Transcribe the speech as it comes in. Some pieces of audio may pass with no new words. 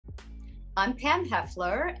I'm Pam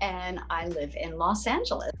Heffler, and I live in Los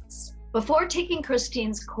Angeles. Before taking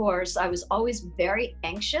Christine's course, I was always very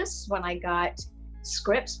anxious when I got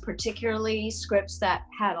scripts, particularly scripts that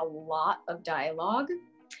had a lot of dialogue.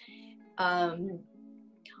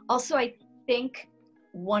 Also, I think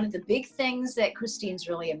one of the big things that Christine's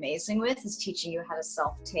really amazing with is teaching you how to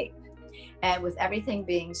self-tape. And with everything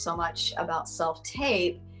being so much about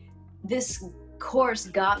self-tape, this course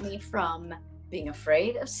got me from being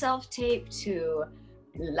afraid of self-tape to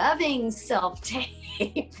loving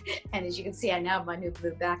self-tape. And as you can see, I now have my new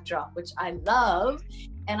blue backdrop, which I love.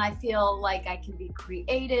 And I feel like I can be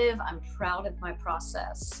creative. I'm proud of my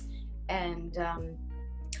process. And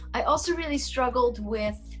I also really struggled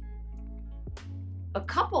with a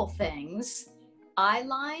couple things. Eye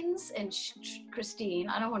lines, and Christine,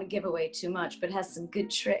 I don't want to give away too much, but has some good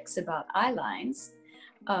tricks about eye lines.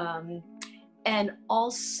 And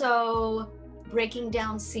also breaking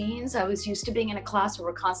down scenes. I was used to being in a class where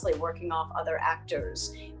we're constantly working off other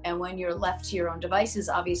actors. And when you're left to your own devices,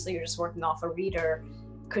 obviously you're just working off a reader.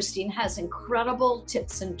 Christine has incredible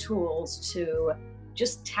tips and tools to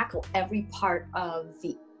just tackle every part of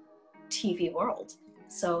the TV world.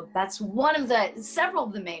 So that's several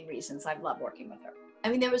of the main reasons I love working with her. I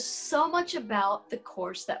mean, there was so much about the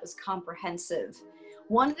course that was comprehensive.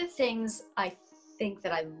 One of the things I think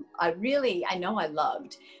that I know I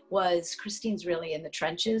loved was Christine's really in the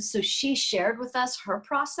trenches. So she shared with us her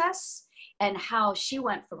process and how she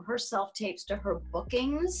went from her self-tapes to her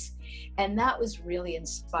bookings. And that was really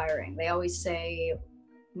inspiring. They always say,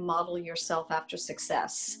 model yourself after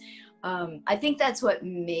success. I think that's what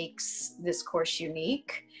makes this course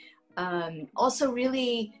unique. Also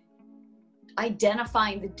really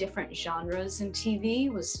identifying the different genres in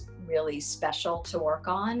TV was really special to work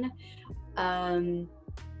on. I'm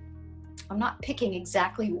not picking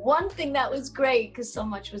exactly one thing that was great because so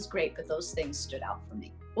much was great, but those things stood out for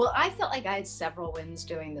me. Well, I felt like I had several wins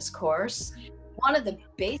doing this course. One of the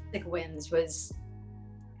basic wins was,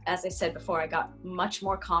 as I said before, I got much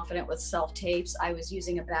more confident with self-tapes. I was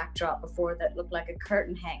using a backdrop before that looked like a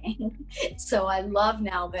curtain hanging. So I love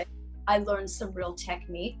now that I learned some real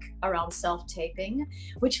technique around self-taping,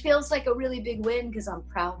 which feels like a really big win because I'm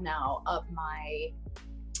proud now of my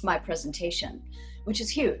presentation, which is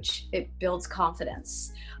huge. It builds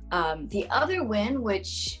confidence. The other win,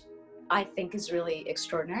 which I think is really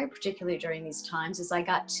extraordinary, particularly during these times, is I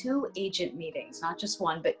got 2 agent meetings, not just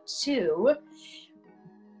one, but 2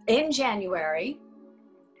 in January.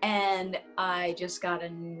 And I just got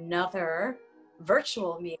another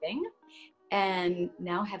virtual meeting and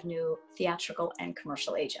now have new theatrical and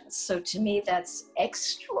commercial agents. So to me, that's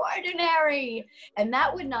extraordinary. And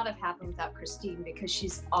that would not have happened without Christine because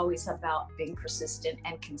she's always about being persistent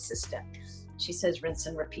and consistent. She says rinse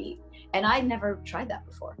and repeat. And I never tried that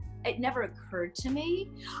before. It never occurred to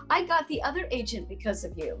me. I got the other agent because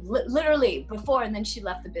of you, literally before, and then she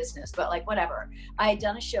left the business, but like whatever. I had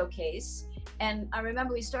done a showcase and I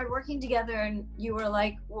remember we started working together and you were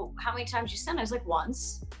like, well, how many times you sent? I was like,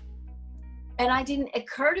 once. And I didn't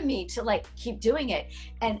occur to me to like keep doing it.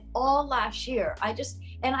 And all last year, I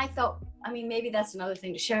felt, I mean, maybe that's another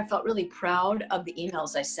thing to share. I felt really proud of the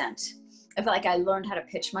emails I sent. I felt like I learned how to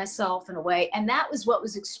pitch myself in a way. And that was what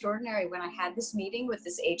was extraordinary when I had this meeting with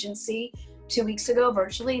this agency 2 weeks ago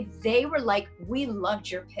virtually. They were like, we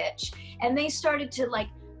loved your pitch. And they started to like,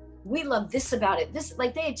 we love this about it. This,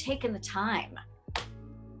 like they had taken the time.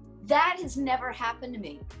 That has never happened to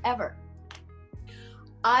me, ever.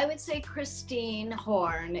 I would say Christine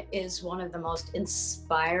Horn is one of the most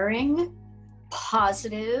inspiring,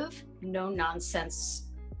 positive, no-nonsense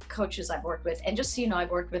coaches I've worked with. And just so you know,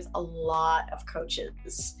 I've worked with a lot of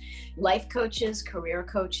coaches, life coaches, career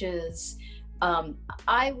coaches.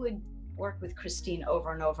 I would work with Christine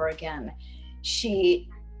over and over again. She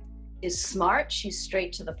is smart. She's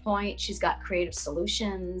straight to the point. She's got creative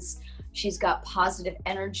solutions. She's got positive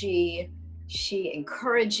energy. She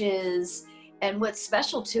encourages. And what's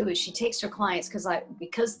special too is she takes her clients,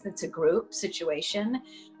 because it's a group situation,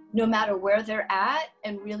 no matter where they're at,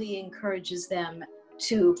 and really encourages them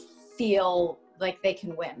to feel like they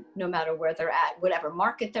can win no matter where they're at, whatever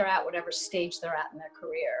market they're at, whatever stage they're at in their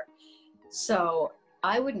career. So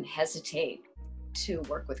I wouldn't hesitate to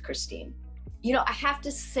work with Christine. You know, I have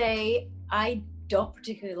to say, I don't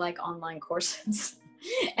particularly like online courses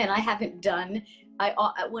and I haven't done,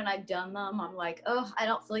 when I've done them, I'm like, oh, I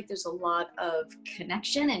don't feel like there's a lot of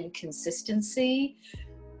connection and consistency.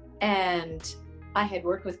 And I had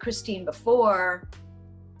worked with Christine before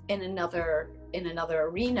in another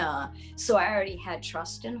arena, so I already had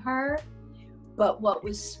trust in her. But what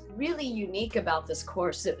was really unique about this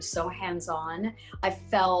course, it was so hands-on. I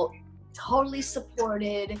felt totally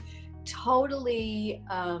supported, totally,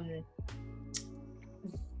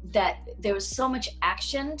 that there was so much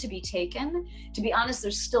action to be taken. To be honest,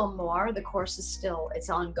 there's still more. The course is still, it's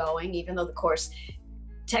ongoing, even though the course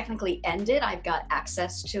technically ended, I've got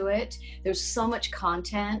access to it. There's so much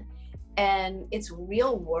content, and it's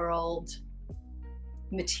real world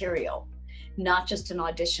material, not just an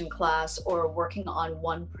audition class or working on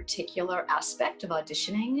one particular aspect of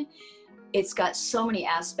auditioning. It's got so many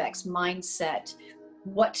aspects: mindset,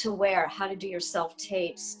 what to wear, how to do your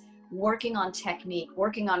self-tapes, working on technique,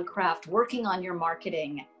 working on craft, working on your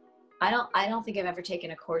marketing. I don't think I've ever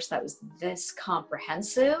taken a course that was this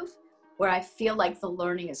comprehensive, where I feel like the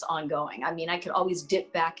learning is ongoing. I mean, I could always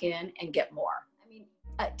dip back in and get more. I mean,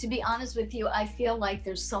 to be honest with you, I feel like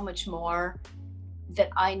there's so much more that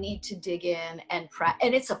I need to dig in and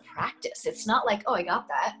and it's a practice. It's not like, oh, I got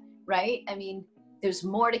that, right? I mean, there's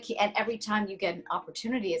more to keep, and every time you get an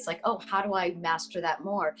opportunity, it's like, oh, how do I master that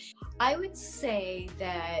more? I would say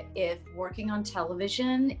that if working on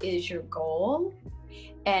television is your goal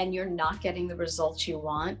and you're not getting the results you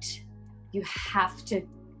want, you have to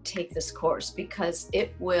take this course, because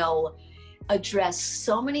it will address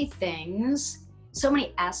so many things, so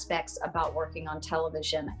many aspects about working on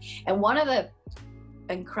television. And one of the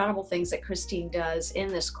incredible things that Christine does in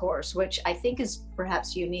this course, which I think is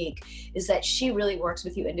perhaps unique, is that she really works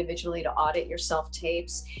with you individually to audit your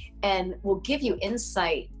self-tapes and will give you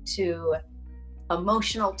insight to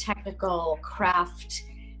emotional, technical, craft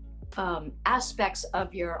aspects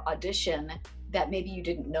of your audition that maybe you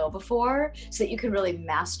didn't know before, so that you can really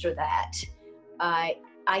master that.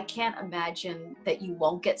 I can't imagine that you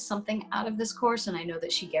won't get something out of this course, and I know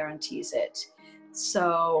that she guarantees it.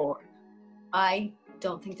 So I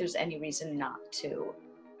don't think there's any reason not to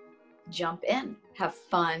jump in, have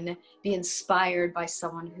fun, be inspired by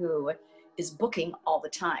someone who is booking all the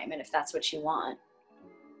time. And if that's what you want,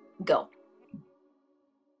 go.